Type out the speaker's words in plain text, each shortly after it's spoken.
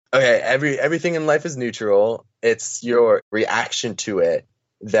Okay, everything in life is neutral. It's your reaction to it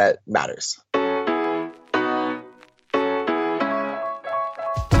that matters.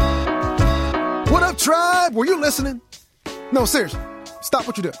 What up, tribe? Were you listening? No, seriously. Stop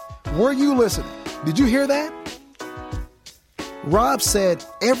what you're doing. Were you listening? Did you hear that? Rob said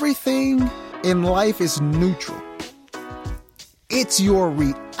everything in life is neutral. It's your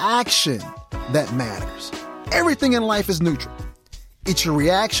reaction that matters. Everything in life is neutral. It's your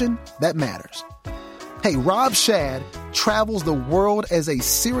reaction that matters. Hey, Rob Schad travels the world as a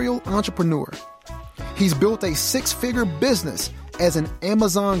serial entrepreneur. He's built a six-figure business as an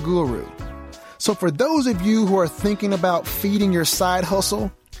Amazon guru. So for those of you who are thinking about feeding your side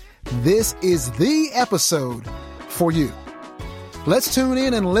hustle, this is the episode for you. Let's tune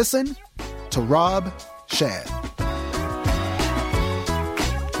in and listen to Rob Schad.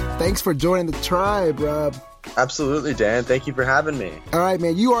 Thanks for joining the tribe, Rob. Absolutely, Dan. Thank you for having me. All right,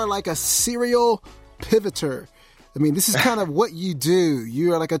 man. You are like a serial pivoter. I mean, this is kind of what you do.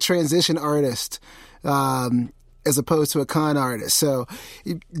 You are like a transition artist as opposed to a con artist. So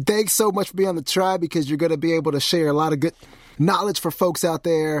thanks so much for being on the tribe because you're going to be able to share a lot of good knowledge for folks out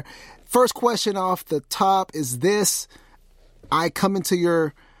there. First question off the top is this. I come into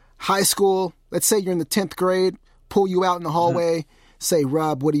your high school. Let's say you're in the 10th grade, pull you out in the hallway. Say,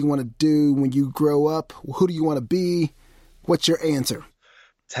 Rob, what do you want to do when you grow up? Who do you want to be? What's your answer?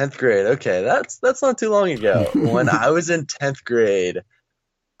 10th grade. Okay, that's not too long ago. When I was in 10th grade,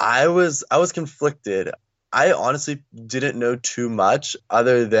 I was conflicted. I honestly didn't know too much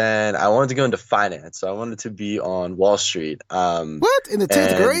other than I wanted to go into finance. So I wanted to be on Wall Street. What? In the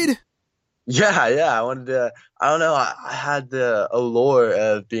 10th grade? Yeah. I wanted to, I don't know. I had the allure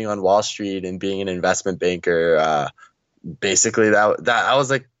of being on Wall Street and being an investment banker. Basically that I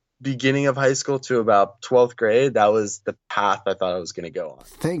was like beginning of high school to about 12th grade. That was the path I thought I was going to go on.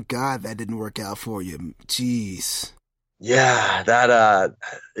 Thank God that didn't work out for you. Jeez. Yeah,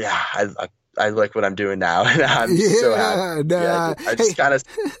 I like what I'm doing now. And I'm so happy. I just kind of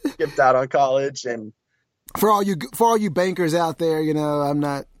skipped out on college. And for all you bankers out there, you know,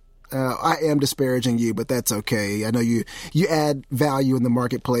 I am disparaging you, but that's okay. I know you add value in the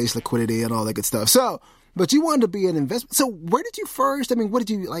marketplace, liquidity and all that good stuff. But you wanted to be an investment. So where did you first, what did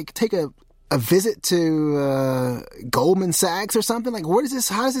you take a visit to Goldman Sachs or something? Like, how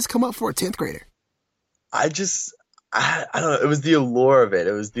does this come up for a 10th grader? I don't know. It was the allure of it.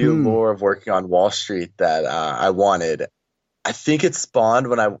 It was the allure of working on Wall Street that I wanted. I think it spawned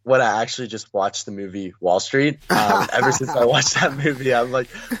when I actually just watched the movie Wall Street. Ever since I watched that movie, I'm like,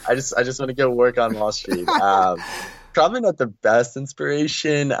 I just want to go work on Wall Street. Probably not the best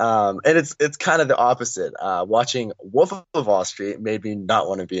inspiration. And it's kind of the opposite. Watching Wolf of Wall Street made me not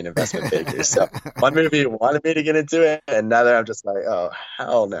want to be an investment banker. So one movie wanted me to get into it, and another I'm just like, oh,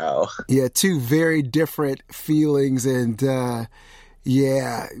 hell no. Yeah, two very different feelings. And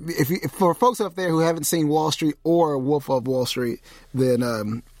yeah, if for folks out there who haven't seen Wall Street or Wolf of Wall Street, then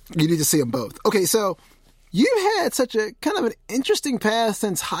you need to see them both. Okay, so you've had such a kind of an interesting path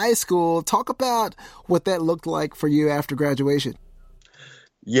since high school. Talk about what that looked like for you after graduation.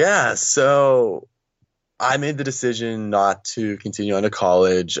 Yeah, so I made the decision not to continue on to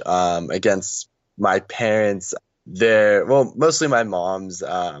college against my parents. Mostly my mom's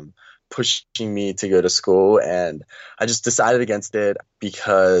pushing me to go to school, and I just decided against it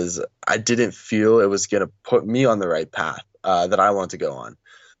because I didn't feel it was going to put me on the right path that I wanted to go on.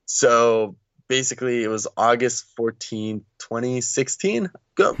 So basically, it was August 14, 2016,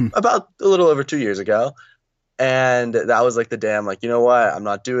 about a little over 2 years ago. And that was like the day I'm like, you know what? I'm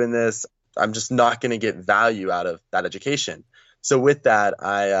not doing this. I'm just not going to get value out of that education. So with that,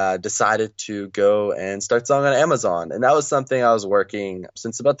 I decided to go and start selling on Amazon. And that was something I was working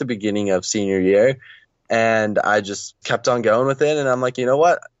since about the beginning of senior year. And I just kept on going with it. And I'm like, you know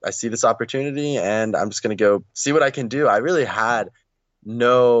what? I see this opportunity and I'm just going to go see what I can do. I really had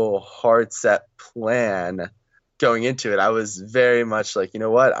no hard set plan going into it. I was very much like, you know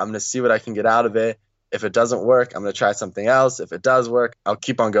what? I'm going to see what I can get out of it. If it doesn't work, I'm going to try something else. If it does work, I'll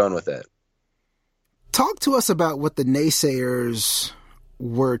keep on going with it. Talk to us about what the naysayers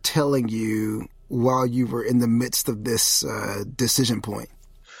were telling you while you were in the midst of this decision point.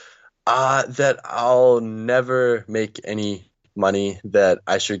 That I'll never make any money, that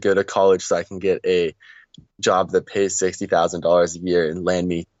I should go to college so I can get a job that pays $60,000 a year and land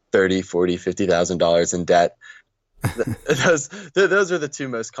me $30,000, $40,000, $50,000 in debt. Those are the two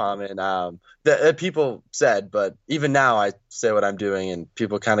most common that people said. But even now, I say what I'm doing, and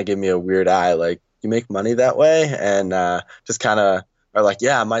people kind of give me a weird eye, like, you make money that way, and just kind of are like,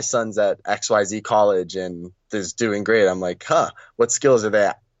 yeah, my son's at XYZ college and is doing great. I'm like, what skills are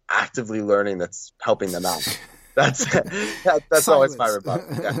they actively learning that's helping them out. That's that's always my Silence. rebuttal.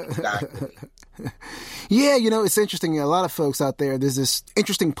 Yeah, exactly. Yeah, it's interesting. A lot of folks out there, there's this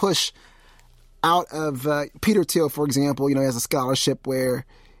interesting push out of Peter Thiel, for example, has a scholarship where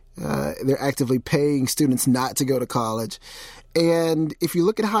they're actively paying students not to go to college. And if you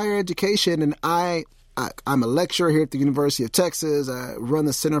look at higher education, and I'm a lecturer here at the University of Texas. I run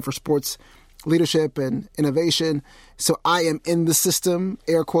the Center for Sports Leadership and Innovation. So I am in the system,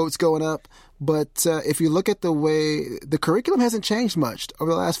 air quotes going up. But if you look at the way the curriculum hasn't changed much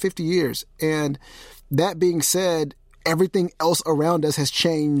over the last 50 years. And that being said, everything else around us has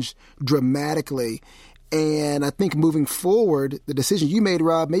changed dramatically. And I think moving forward, the decision you made,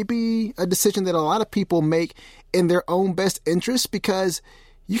 Rob, may be a decision that a lot of people make in their own best interest, because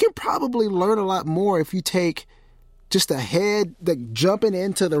you can probably learn a lot more if you take just jumping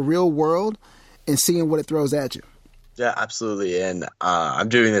into the real world and seeing what it throws at you. Yeah, absolutely. And I'm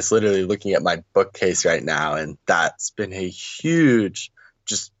doing this literally looking at my bookcase right now. And that's been a huge,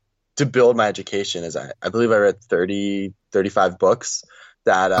 just to build my education, as I believe I read 35 books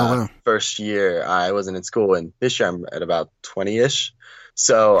that wow. first year I wasn't in school. And this year I'm at about 20-ish.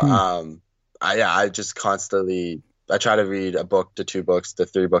 So I just constantly, I try to read a book to 2 books to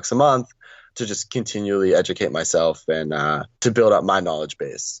 3 books a month to just continually educate myself and to build up my knowledge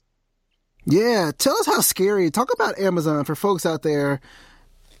base. Yeah. Tell us how scary. Talk about Amazon for folks out there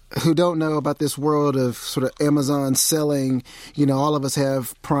who don't know about this world of sort of Amazon selling. All of us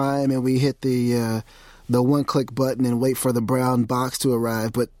have Prime and we hit the one-click button and wait for the brown box to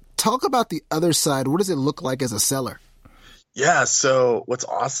arrive. But talk about the other side. What does it look like as a seller? Yeah, so what's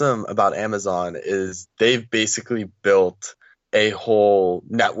awesome about Amazon is they've basically built a whole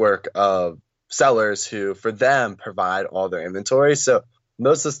network of sellers who, for them, provide all their inventory. So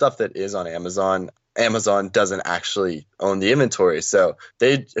most of the stuff that is on Amazon, Amazon doesn't actually own the inventory. So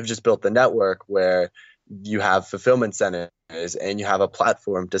they have just built the network where you have fulfillment centers and you have a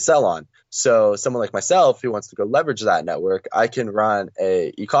platform to sell on. So someone like myself who wants to go leverage that network, I can run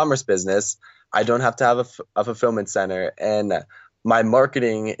a e-commerce business. I don't have to have a fulfillment center, and my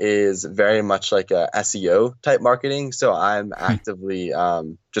marketing is very much like a SEO type marketing. So I'm actively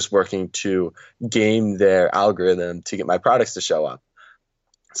just working to game their algorithm to get my products to show up.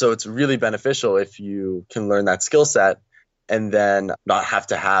 So it's really beneficial if you can learn that skill set and then not have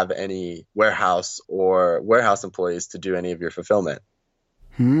to have any warehouse employees to do any of your fulfillment.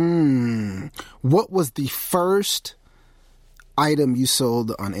 What was the first item you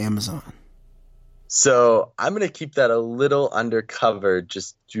sold on Amazon? So I'm going to keep that a little undercover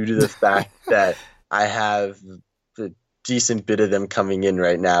just due to the fact that I have the decent bit of them coming in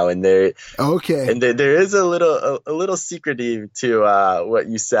right now, and there is a little secretive to what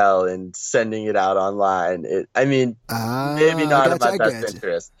you sell and sending it out online. Maybe not in my best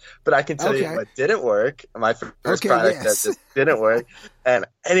interest, but I can tell you what didn't work. My first product that just didn't work, and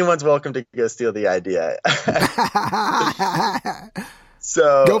anyone's welcome to go steal the idea.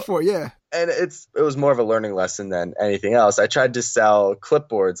 So go for it, yeah. And it was more of a learning lesson than anything else. I tried to sell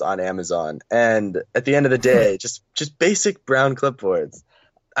clipboards on Amazon, and at the end of the day, just basic brown clipboards.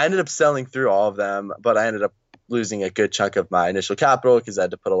 I ended up selling through all of them, but I ended up losing a good chunk of my initial capital because I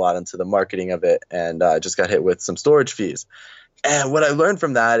had to put a lot into the marketing of it, and just got hit with some storage fees. And what I learned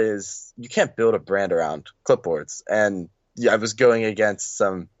from that is you can't build a brand around clipboards. And I was going against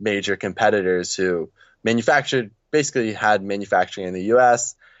some major competitors who basically had manufacturing in the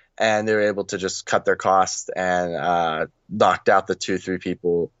U.S., and they were able to just cut their costs and knocked out the 2-3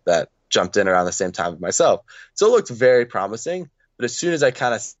 people that jumped in around the same time as myself. So it looked very promising. But as soon as I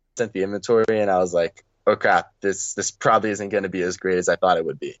kind of sent the inventory in, I was like, oh crap, this probably isn't going to be as great as I thought it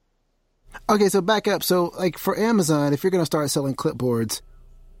would be. Okay, so back up. So like for Amazon, if you're going to start selling clipboards,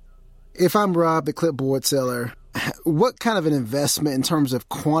 if I'm Rob, the clipboard seller, what kind of an investment in terms of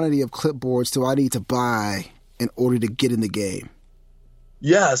quantity of clipboards do I need to buy in order to get in the game?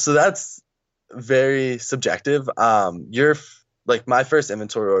 Yeah, so that's very subjective. My first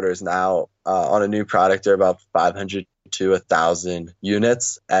inventory orders now on a new product are about 500 to 1,000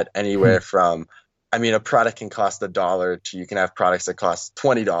 units at anywhere from, a product can cost $1 to you can have products that cost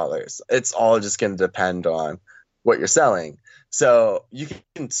 $20. It's all just going to depend on what you're selling. So you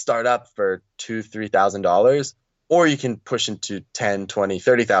can start up for $2,000-$3,000, or you can push into $10,000,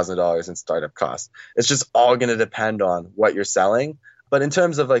 $20,000, $30,000 in startup costs. It's just all going to depend on what you're selling. But in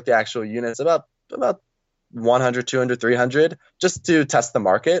terms of like the actual units, about 100, 200, 300, just to test the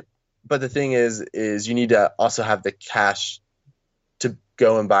market. But the thing is you need to also have the cash to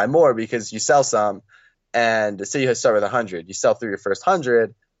go and buy more, because you sell some, and say you start with 100, you sell through your first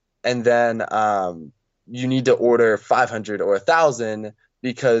 100, and then you need to order 500 or 1,000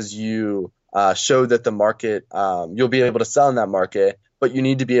 because you show that the market, you'll be able to sell in that market, but you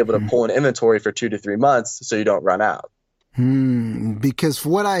need to be able to pull an inventory for 2 to 3 months so you don't run out. Because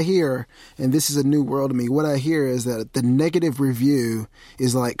what I hear, and this is a new world to me, what I hear is that the negative review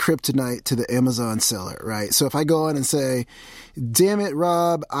is like kryptonite to the Amazon seller, right? So if I go on and say, damn it,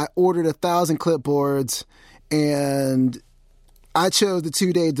 Rob, I ordered 1,000 clipboards and I chose the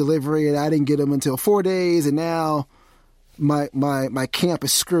 2-day delivery and I didn't get them until 4 days, and now my camp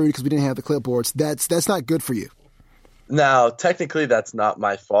is screwed because we didn't have the clipboards. That's not good for you. Now, technically, that's not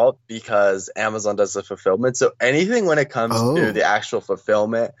my fault because Amazon does the fulfillment. So anything when it comes to the actual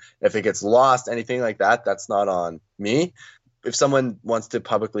fulfillment, if it gets lost, anything like that, that's not on me. If someone wants to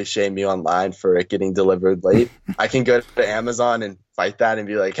publicly shame me online for it getting delivered late, I can go to Amazon and fight that and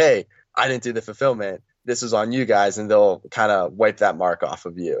be like, hey, I didn't do the fulfillment. This is on you guys, and they'll kind of wipe that mark off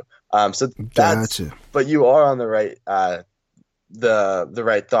of you. So that's, gotcha. But you are on the right, the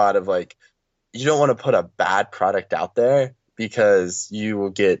right thought of like, you don't want to put a bad product out there because you will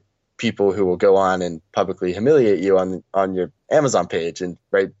get people who will go on and publicly humiliate you on your Amazon page and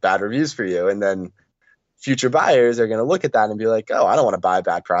write bad reviews for you. And then future buyers are going to look at that and be like, oh, I don't want to buy a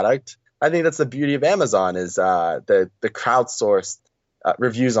bad product. I think that's the beauty of Amazon is the crowdsourced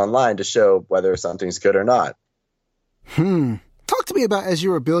reviews online to show whether something's good or not. Talk to me about, as you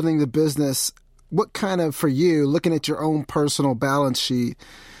were building the business, what kind of, for you, looking at your own personal balance sheet,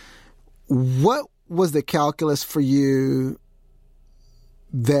 what was the calculus for you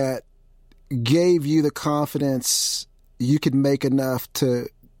that gave you the confidence you could make enough to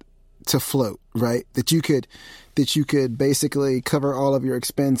float, right? That you could basically cover all of your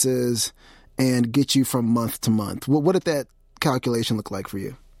expenses and get you from month to month. What did that calculation look like for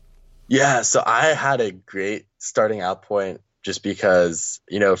you? Yeah, so I had a great starting out point just because,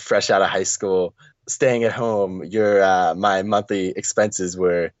 fresh out of high school, staying at home, my monthly expenses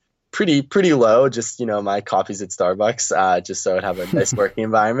were pretty low. Just, my coffees at Starbucks, just so I'd have a nice working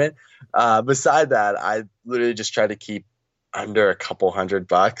environment. Beside that, I literally just tried to keep under a couple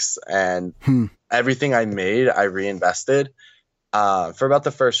 $100, and everything I made, I reinvested for about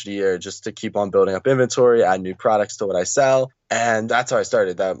the first year, just to keep on building up inventory, add new products to what I sell. And that's how I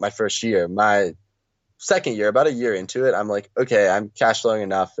started my first year. My second year, about a year into it, I'm like, okay, I'm cash flowing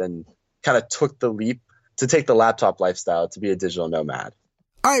enough, and kind of took the leap to take the laptop lifestyle to be a digital nomad.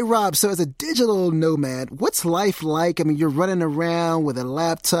 All right, Rob, so as a digital nomad, what's life like? I mean, you're running around with a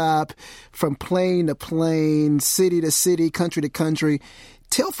laptop from plane to plane, city to city, country to country.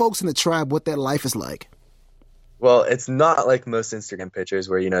 Tell folks in the tribe what that life is like. Well, it's not like most Instagram pictures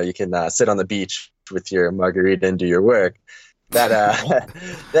where, you can sit on the beach with your margarita and do your work. That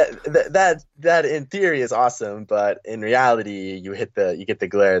that in theory is awesome, but in reality, you get the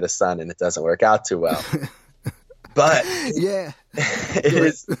glare of the sun and it doesn't work out too well. But yeah, it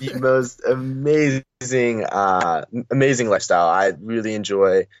is the most amazing lifestyle. I really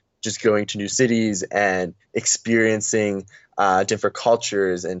enjoy just going to new cities and experiencing different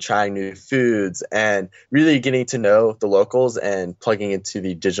cultures and trying new foods and really getting to know the locals and plugging into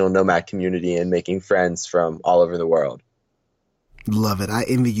the digital nomad community and making friends from all over the world. Love it. I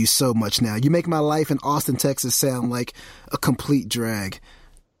envy you so much now. You make my life in Austin, Texas sound like a complete drag.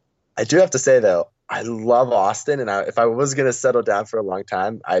 I do have to say, though, I love Austin, and if I was going to settle down for a long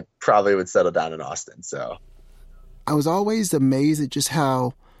time, I probably would settle down in Austin. So I was always amazed at just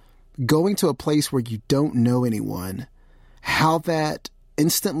how going to a place where you don't know anyone, how that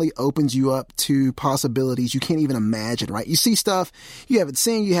instantly opens you up to possibilities you can't even imagine, right? You see stuff you haven't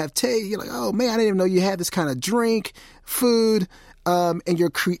seen, you have taste, you're like, oh man, I didn't even know you had this kind of drink, food, and your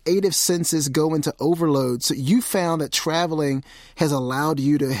creative senses go into overload. So you found that traveling has allowed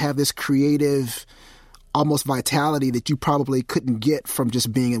you to have this creative, almost vitality that you probably couldn't get from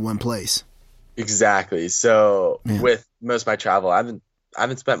just being in one place. Exactly. So with most of my travel, I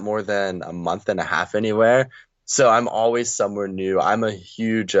haven't spent more than a month and a half anywhere. So I'm always somewhere new. I'm a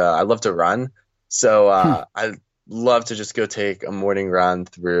huge, I love to run. So I love to just go take a morning run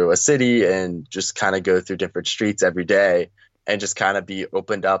through a city and just kind of go through different streets every day and just kind of be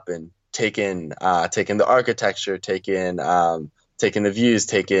opened up and taking the architecture, taking the views,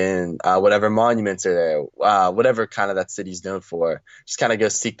 taking whatever monuments are there, whatever kind of that city's known for. Just kind of go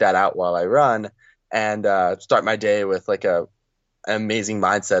seek that out while I run and start my day with like an amazing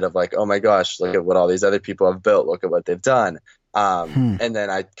mindset of like, oh my gosh, look at what all these other people have built. Look at what they've done. And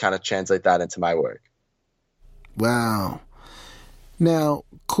then I kind of translate that into my work. Wow. Now,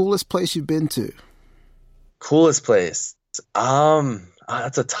 coolest place you've been to? Coolest place.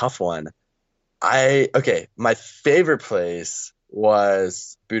 That's a tough one. My favorite place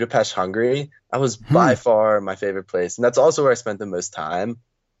was Budapest, Hungary. That was Hmm. by far my favorite place. And that's also where I spent the most time.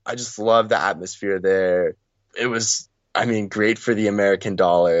 I just love the atmosphere there. It was, I mean, great for the American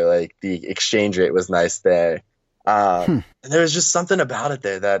dollar. Like the exchange rate was nice there. Hmm. And there was just something about it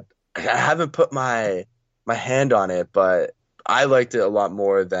there that I haven't put my hand on it, but I liked it a lot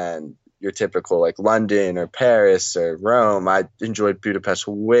more than your typical like London or Paris or Rome. I enjoyed Budapest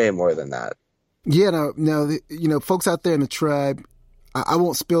way more than that. Yeah, folks out there in the tribe, I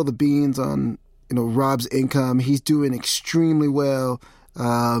won't spill the beans on, Rob's income. He's doing extremely well.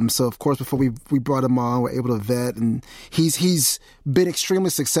 So of course, before we brought him on, we're able to vet, and he's been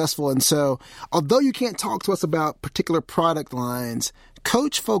extremely successful. And so, although you can't talk to us about particular product lines,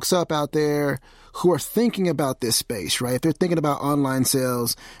 coach folks up out there who are thinking about this space, right? If they're thinking about online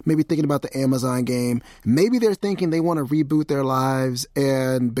sales, maybe thinking about the Amazon game, maybe they're thinking they want to reboot their lives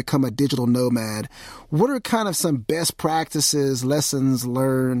and become a digital nomad. What are kind of some best practices, lessons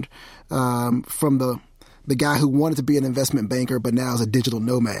learned from the guy who wanted to be an investment banker but now is a digital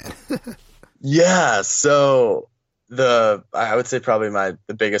nomad? Yeah, so I would say probably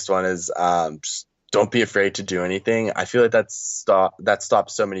the biggest one is just don't be afraid to do anything. I feel like that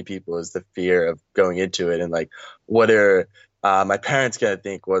stops so many people is the fear of going into it and like what are my parents gonna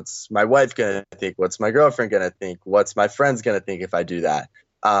think? What's my wife gonna think? What's my girlfriend gonna think? What's my friends gonna think if I do that?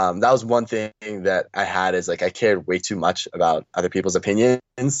 That was one thing that I had is like I cared way too much about other people's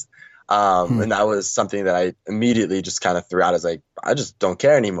opinions. And that was something that I immediately just kind of threw out as like, I just don't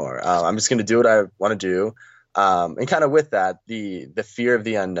care anymore. I'm just going to do what I want to do. And kind of with that, the fear of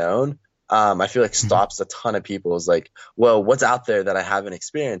the unknown, I feel like stops a ton of people is like, well, what's out there that I haven't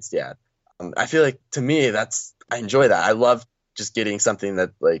experienced yet? I feel like to me, I enjoy that. I love just getting something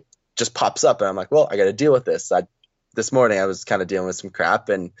that like just pops up and I'm like, well, I got to deal with this. This morning I was kind of dealing with some crap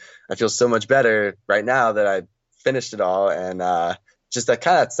and I feel so much better right now that I finished it all. And, just that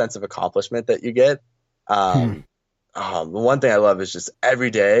kind of sense of accomplishment that you get. The one thing I love is just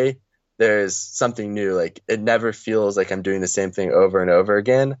every day there's something new. Like it never feels like I'm doing the same thing over and over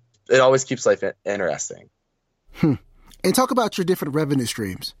again. It always keeps life interesting. And talk about your different revenue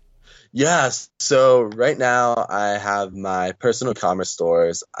streams. Yes. So right now I have my personal commerce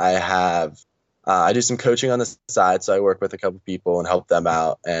stores. I do some coaching on the side. So I work with a couple people and help them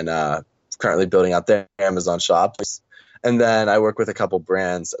out and currently building out their Amazon shops. And then I work with a couple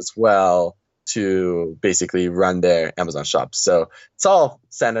brands as well to basically run their Amazon shops. So it's all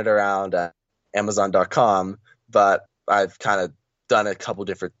centered around Amazon.com, but I've kind of done a couple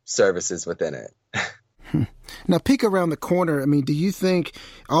different services within it. Now, peek around the corner. I mean, do you think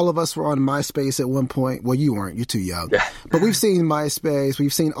all of us were on MySpace at one point? Well, you weren't. You're too young. Yeah. But we've seen MySpace.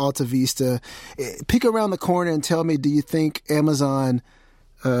 We've seen Alta Vista. Peek around the corner and tell me, do you think Amazon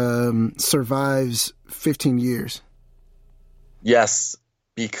survives 15 years? Yes,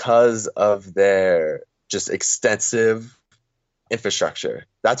 because of their just extensive infrastructure.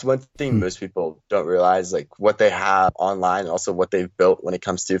 That's one thing most people don't realize, like what they have online and also what they've built when it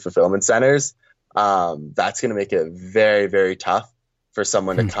comes to fulfillment centers. That's going to make it very, very tough for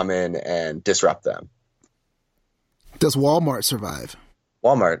someone to come in and disrupt them. Does Walmart survive?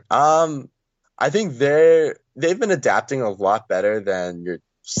 Walmart. I think they've been adapting a lot better than your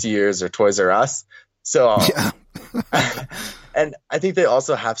Sears or Toys R Us. So Yeah. and I think they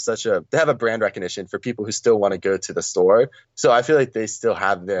also have they have a brand recognition for people who still want to go to the store. So I feel like they still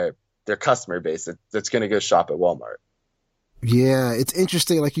have their customer base that's going to go shop at Walmart. Yeah, it's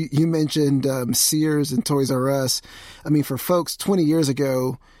interesting. Like you mentioned Sears and Toys R Us. I mean, for folks 20 years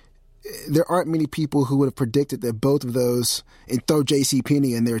ago, there aren't many people who would have predicted that both of those, and throw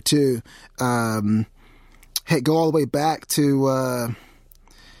JCPenney in there too, go all the way back to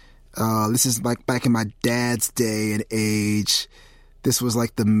this is like back in my dad's day and age. This was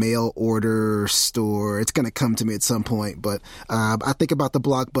like the mail order store. It's going to come to me at some point, but I think about the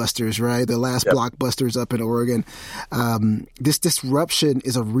Blockbusters, right? The last Blockbusters up in Oregon. This disruption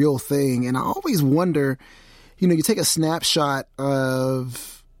is a real thing, and I always wonder, you take a snapshot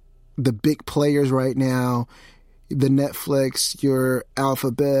of the big players right now, the Netflix, your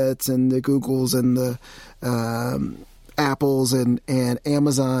Alphabets and the Googles and the Apples and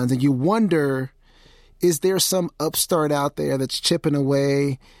Amazons, and you wonder, is there some upstart out there that's chipping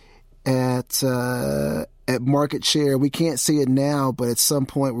away at market share? We can't see it now, but at some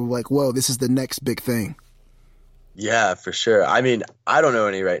point we're like, whoa, this is the next big thing. Yeah, for sure. I mean, I don't know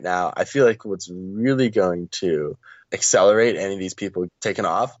any right now. I feel like what's really going to accelerate any of these people taking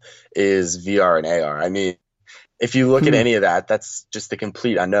off is VR and AR. I mean, if you look at any of that, that's just the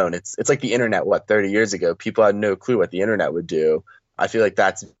complete unknown. It's like the internet, 30 years ago? People had no clue what the internet would do. I feel like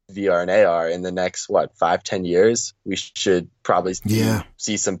that's VR and AR in the next, what, 5, 10 years, we should probably Yeah.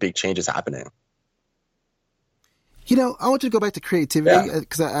 see some big changes happening. I want you to go back to creativity Yeah.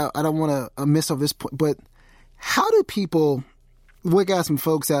 because I don't want to miss off this point. But how do people? We got some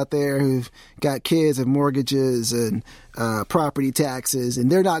folks out there who've got kids and mortgages and property taxes,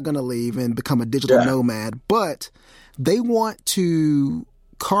 and they're not going to leave and become a digital nomad, but they want to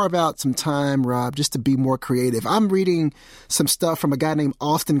carve out some time, Rob, just to be more creative. I'm reading some stuff from a guy named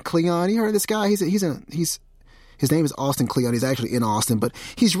Austin Kleon. You heard of this guy? His name is Austin Kleon. He's actually in Austin, but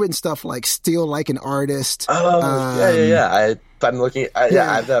he's written stuff like Still Like an Artist. Oh, yeah. I'm looking. I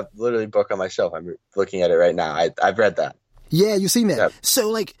have that literally book on my shelf. I'm looking at it right now. I've read that. Yeah, you've seen that. Yep. So,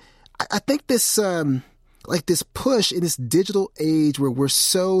 like, I think this, this push in this digital age where we're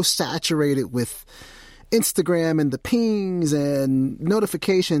so saturated with Instagram and the pings and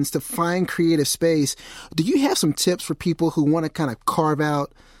notifications to find creative space. Do you have some tips for people who want to kind of carve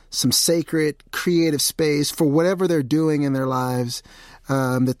out some sacred creative space for whatever they're doing in their lives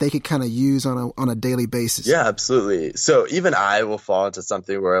that they could kind of use on a daily basis? Yeah, absolutely. So even I will fall into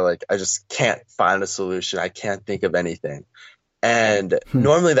something where like I just can't find a solution. I can't think of anything. And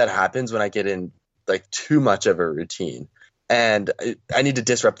normally that happens when I get in like too much of a routine. And I need to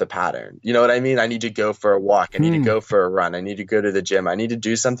disrupt the pattern. You know what I mean? I need to go for a walk. I need to go for a run. I need to go to the gym. I need to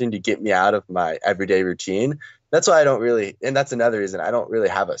do something to get me out of my everyday routine. That's why I don't really, and that's another reason I don't really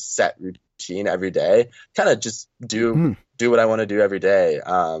have a set routine every day. Kind of just do what I want to do every day.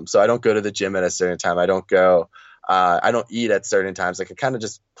 So I don't go to the gym at a certain time. I don't eat at certain times. Like I kind of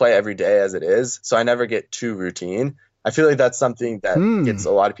just play every day as it is. So I never get too routine. I feel like that's something that gets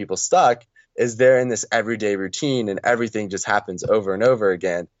a lot of people stuck, is they're in this everyday routine and everything just happens over and over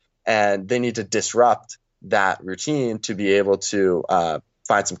again. And they need to disrupt that routine to be able to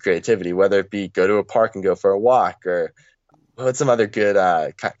find some creativity, whether it be go to a park and go for a walk, or what's some other good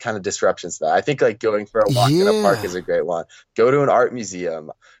kind of disruptions to that. I think like going for a walk in a park is a great one. Go to an art museum,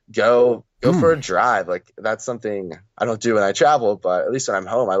 go for a drive. Like that's something I don't do when I travel, but at least when I'm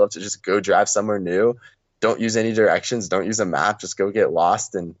home, I love to just go drive somewhere new. Don't use any directions. Don't use a map. Just go get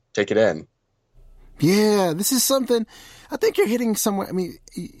lost and take it in. Yeah, this is something I think you're hitting somewhere. I mean,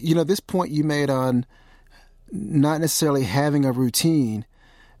 this point you made on not necessarily having a routine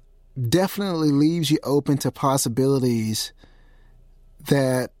definitely leaves you open to possibilities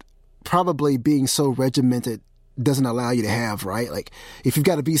that probably being so regimented doesn't allow you to have, right? Like if you've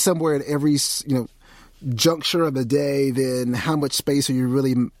got to be somewhere at every, juncture of the day, then how much space are you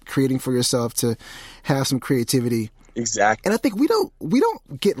really creating for yourself to have some creativity? Exactly. And I think we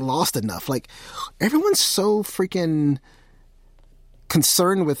don't get lost enough. Like everyone's so freaking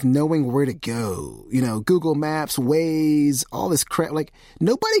concerned with knowing where to go. Google Maps, Waze, all this crap. Like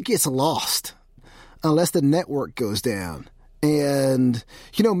nobody gets lost unless the network goes down. And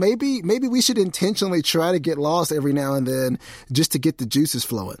maybe we should intentionally try to get lost every now and then just to get the juices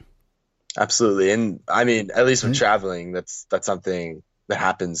flowing. Absolutely. And I mean, at least when traveling, that's something that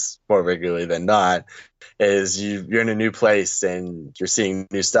happens more regularly than not, is you're in a new place and you're seeing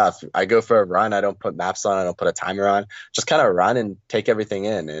new stuff. I go for a run. I don't put maps on. I don't put a timer on. Just kind of run and take everything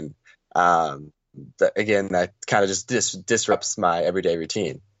in. And again, that kind of just disrupts my everyday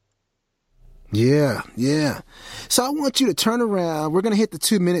routine. Yeah. So I want you to turn around. We're going to hit the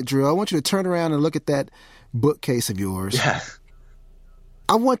 2-minute drill. I want you to turn around and look at that bookcase of yours. Yeah.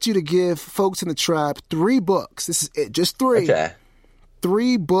 I want you to give folks in the tribe 3 books. This is it, just 3. Okay.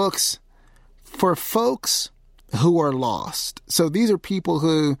 3 books for folks who are lost. So these are people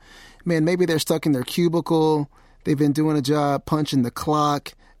who, maybe they're stuck in their cubicle. They've been doing a job punching the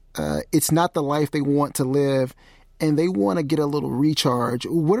clock. It's not the life they want to live, and they want to get a little recharge.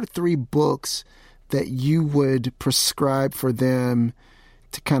 What are 3 books that you would prescribe for them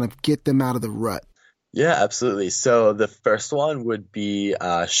to kind of get them out of the rut? Yeah, absolutely. So the first one would be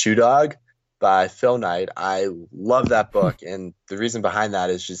Schad by Phil Knight. I love that book. And the reason behind that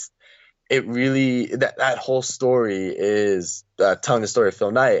is just it really that whole story is telling the story of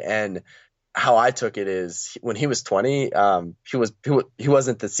Phil Knight. And how I took it is when he was 20, he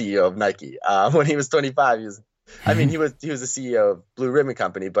wasn't the CEO of Nike. When he was 25, he was the CEO of Blue Ribbon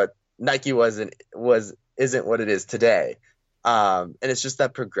Company, but Nike isn't what it is today. And it's just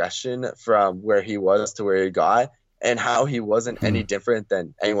that progression from where he was to where he got, and how he wasn't any different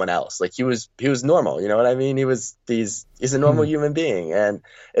than anyone else. Like he was normal. You know what I mean? He's a normal human being, and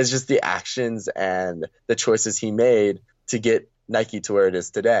it's just the actions and the choices he made to get Nike to where it is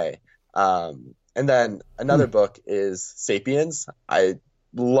today. And then another book is Sapiens. I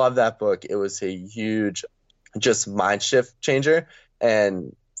love that book. It was a huge just mind shift changer.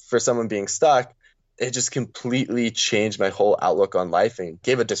 And for someone being stuck, it just completely changed my whole outlook on life and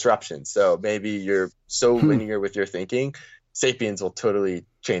gave a disruption. So maybe you're so linear with your thinking, Sapiens will totally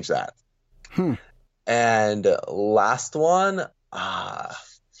change that. And last one, I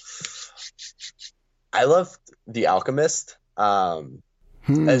love The Alchemist.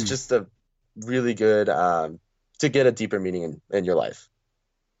 It's just a really good to get a deeper meaning in your life.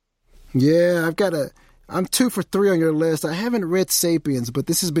 Yeah, I'm 2 for 3 on your list. I haven't read Sapiens, but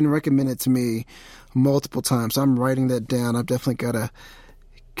this has been recommended to me multiple times. So I'm writing that down. I've definitely got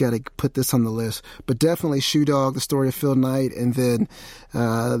to put this on the list. But definitely Shoe Dog, The Story of Phil Knight, and then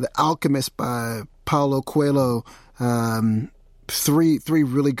The Alchemist by Paulo Coelho. 3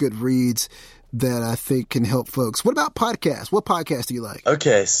 really good reads that I think can help folks. What about podcasts? What podcast do you like?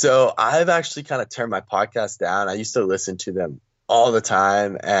 Okay, so I've actually kind of turned my podcast down. I used to listen to them all the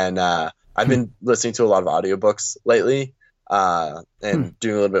time, and I've been listening to a lot of audiobooks lately, and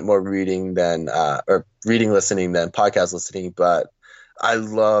doing a little bit more reading listening than podcast listening. But I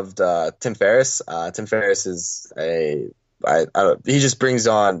loved Tim Ferriss. Tim Ferriss is he just brings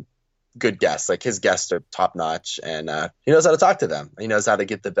on good guests. Like, his guests are top notch, and he knows how to talk to them. He knows how to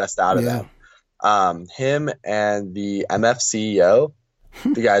get the best out of them. Him and the MF CEO,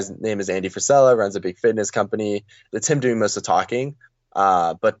 the guy's name is Andy Frisella, runs a big fitness company. It's him doing most of the talking,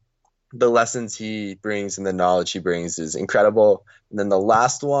 but the lessons he brings and the knowledge he brings is incredible. And then the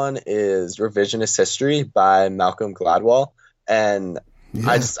last one is Revisionist History by Malcolm Gladwell. And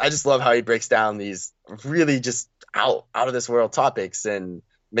I just love how he breaks down these really just out of this world topics and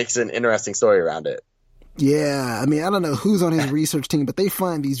makes an interesting story around it. Yeah, I mean, I don't know who's on his research team, but they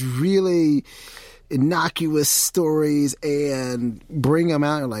find these really innocuous stories and bring them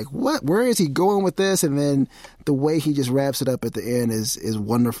out and like, what? Where is he going with this? And then the way he just wraps it up at the end is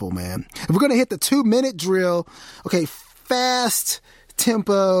wonderful, man. If we're going to hit the 2-minute drill, okay, fast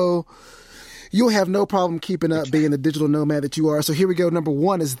tempo, you'll have no problem keeping up being the digital nomad that you are. So here we go. Number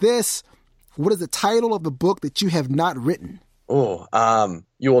 1 is this. What is the title of the book that you have not written? You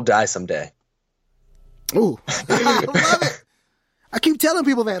Will Die Someday. Ooh, I love it. I keep telling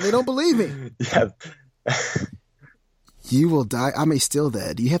people that. They don't believe me. Yeah. You will die. I may steal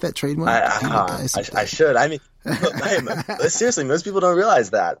that. Do you have that trademark? I should. I mean, seriously, most people don't realize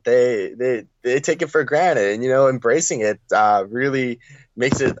that. They take it for granted, and embracing it really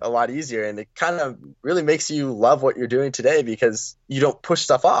makes it a lot easier, and it kind of really makes you love what you're doing today because you don't push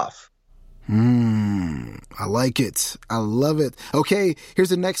stuff off. I like it. I love it. Okay,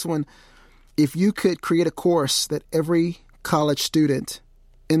 here's the next one. If you could create a course that every college student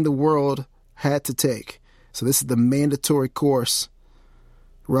in the world had to take, so this is the mandatory course,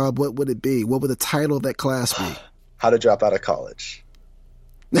 Rob, what would it be? What would the title of that class be? How to Drop Out of College.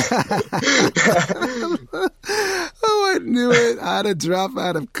 Oh, I knew it. How to Drop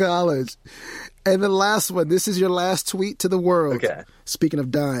Out of College. And the last one, this is your last tweet to the world. Okay. Speaking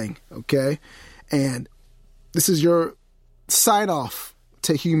of dying, okay? And this is your sign-off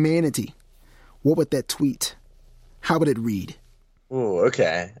to humanity. What would that tweet? How would it read? Ooh,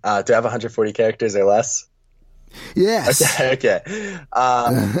 okay. Do I have 140 characters or less? Yes. Okay.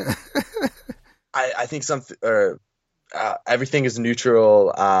 I think everything is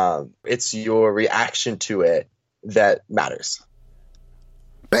neutral. It's your reaction to it that matters.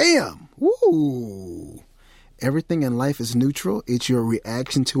 Bam! Woo! Everything in life is neutral. It's your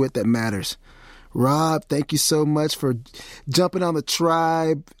reaction to it that matters. Rob, thank you so much for jumping on the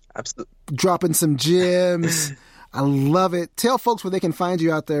tribe. Absolutely. Dropping some gems. I love it. Tell folks where they can find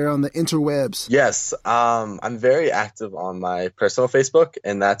you out there on the interwebs. Yes. I'm very active on my personal Facebook,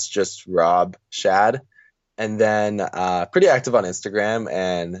 and that's just Rob Schad. And then pretty active on Instagram,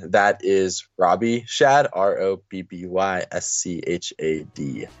 and that is Robbie Schad, ROBBYSCHAD.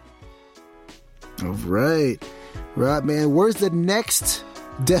 All right. Rob, man, where's the next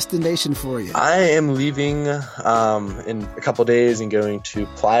destination for you? I am leaving in a couple days and going to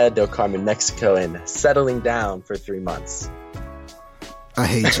Playa del Carmen, Mexico, and settling down for 3 months. I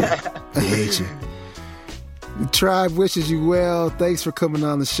hate you. I hate you. The tribe wishes you well. Thanks for coming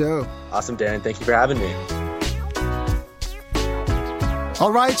on the show. Awesome, Darren. Thank you for having me.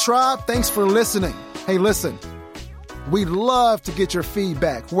 All right, tribe. Thanks for listening. Hey, listen. We'd love to get your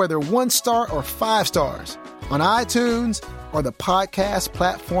feedback, whether 1 star or 5 stars, on iTunes or the podcast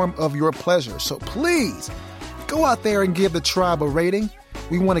platform of your pleasure. So please go out there and give the tribe a rating.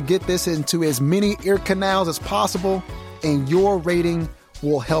 We want to get this into as many ear canals as possible, and your rating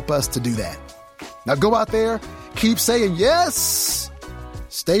will help us to do that. Now go out there, keep saying yes,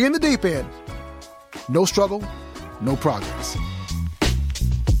 stay in the deep end. No struggle, no progress.